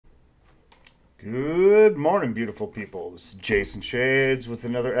Good morning, beautiful people. This is Jason Shades with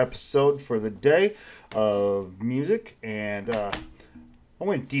another episode for the day of music, and I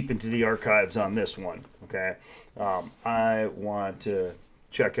went deep into the archives on this one. Okay, I want to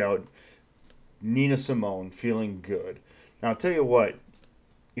check out Nina Simone, "Feeling Good." Now, I'll tell you what: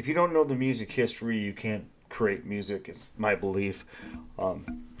 if you don't know the music history, you can't create music. It's my belief,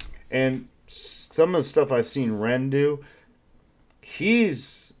 and some of the stuff I've seen Ren do,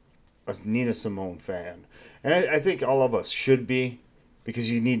 he's a Nina Simone fan. And I think all of us should be,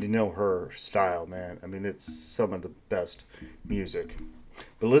 because you need to know her style, man. I mean, it's some of the best music.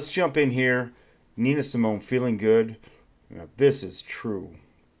 But let's jump in here. Nina Simone, "Feeling Good." Now, this is true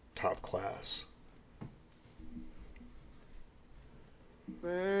top class.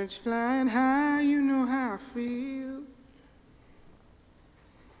 Birds flying high, you know how I feel.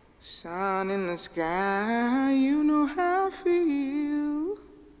 Sun in the sky, you know how I feel.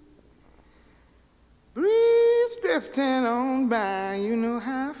 Breeze drifting on by, you know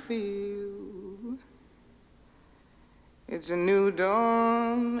how I feel. It's a new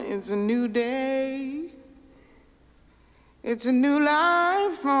dawn, it's a new day. It's a new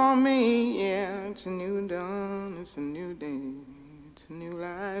life for me, yeah. It's a new dawn, it's a new day. It's a new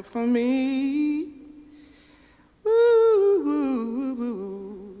life for me. Woo, woo,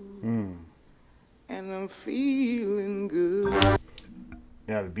 woo. And I'm feeling good.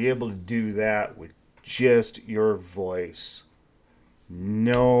 Now, to be able to do that with just your voice,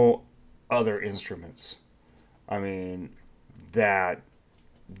 no other instruments. I mean,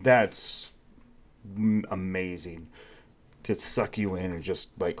 that's amazing, to suck you in and just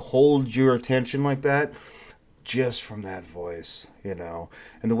like hold your attention like that, just from that voice, you know.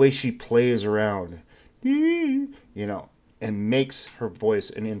 And the way she plays around, you know, and makes her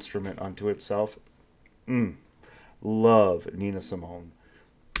voice an instrument unto itself. Love Nina Simone.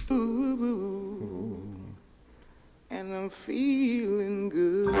 Ooh. And I'm feeling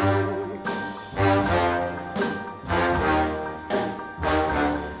good.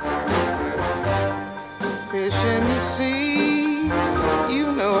 Fish in the sea,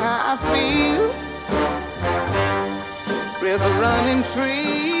 you know how I feel. River running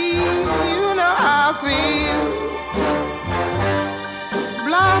free, you know how I feel.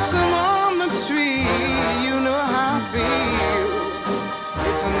 Blossom on the tree, you know how I feel.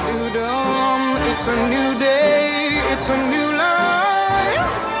 It's a new dawn, it's a new day, it's a new life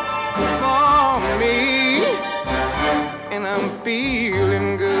for me, and I'm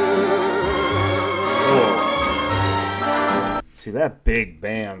feeling good. See, that big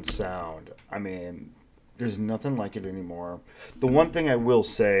band sound, I mean, there's nothing like it anymore. The one thing I will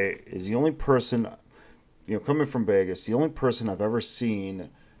say is the only person, you know, coming from Vegas, the only person I've ever seen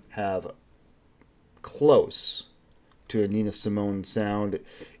have close to a Nina Simone sound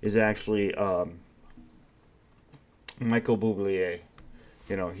is actually Michael Bublé.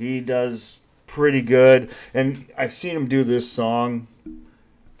 You know, he does pretty good, and I've seen him do this song,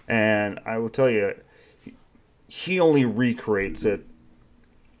 and I will tell you, he only recreates it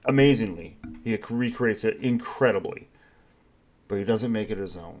amazingly. He recreates it incredibly, but he doesn't make it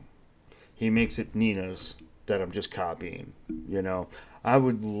his own. He makes it Nina's that I'm just copying, you know. I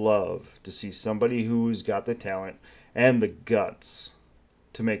would love to see somebody who's got the talent and the guts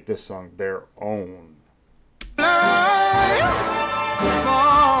to make this song their own.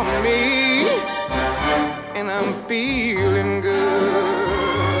 For me, and I'm feeling good.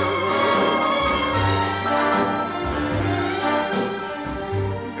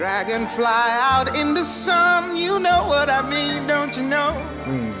 Dragonfly out in the sun, you know what I mean, don't you know?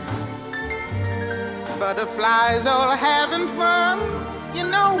 Butterflies all having fun, you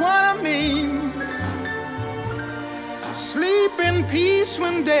know what I mean. Sleep in peace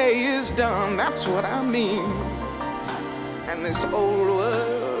when day is done, that's what I mean. And this old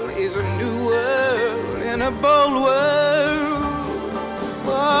world is a new world, and a bold world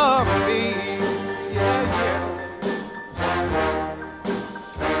for me. Yeah, yeah.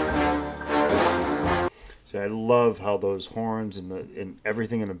 See, I love how those horns and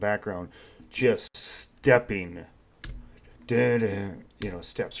everything in the background just stepping, you know,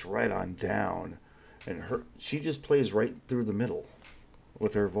 steps right on down, and she just plays right through the middle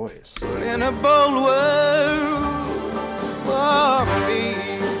with her voice. In a bold world for me,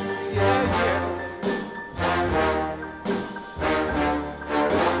 yeah, yeah.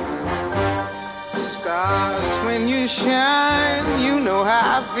 Stars, when you shine, you know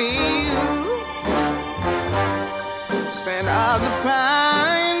how I feel. Scent of the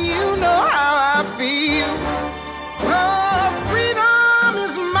pine, you know how I feel. Oh, freedom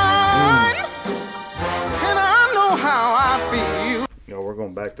is mine, and I know how I feel. You know, we're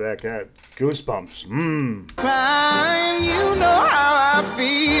going back back to that cat. Goosebumps. Fine, you know how I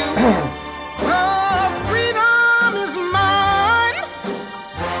feel. Oh, freedom is mine,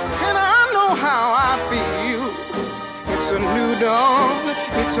 and I know how I feel. It's a new dawn,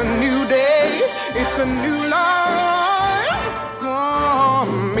 it's a new day, it's a new life for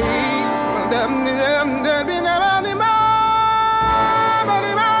me.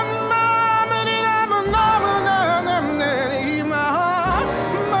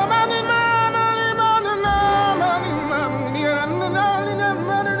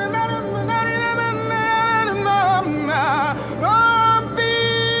 I'm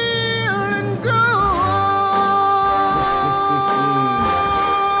feeling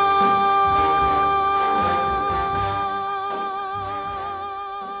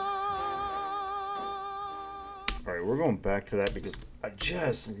All right, we're going back to that because I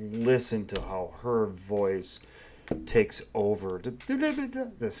just listened to how her voice takes over the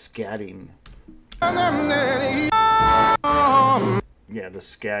scatting. Yeah, the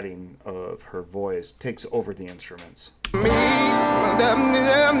scatting of her voice takes over the instruments. I'm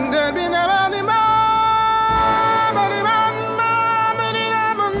feeling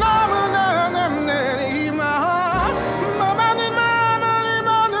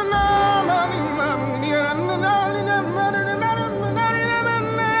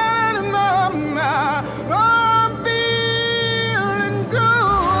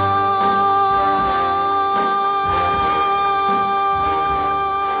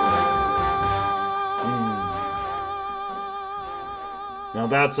Now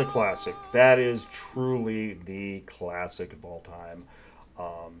that's a classic. That is truly the classic of all time.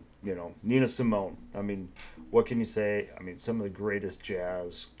 You know, Nina Simone. I mean, what can you say? I mean, some of the greatest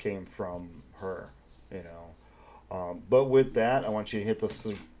jazz came from her, you know. But with that, I want you to hit the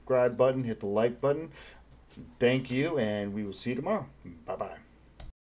subscribe button, hit the like button. Thank you, and we will see you tomorrow. Bye-bye.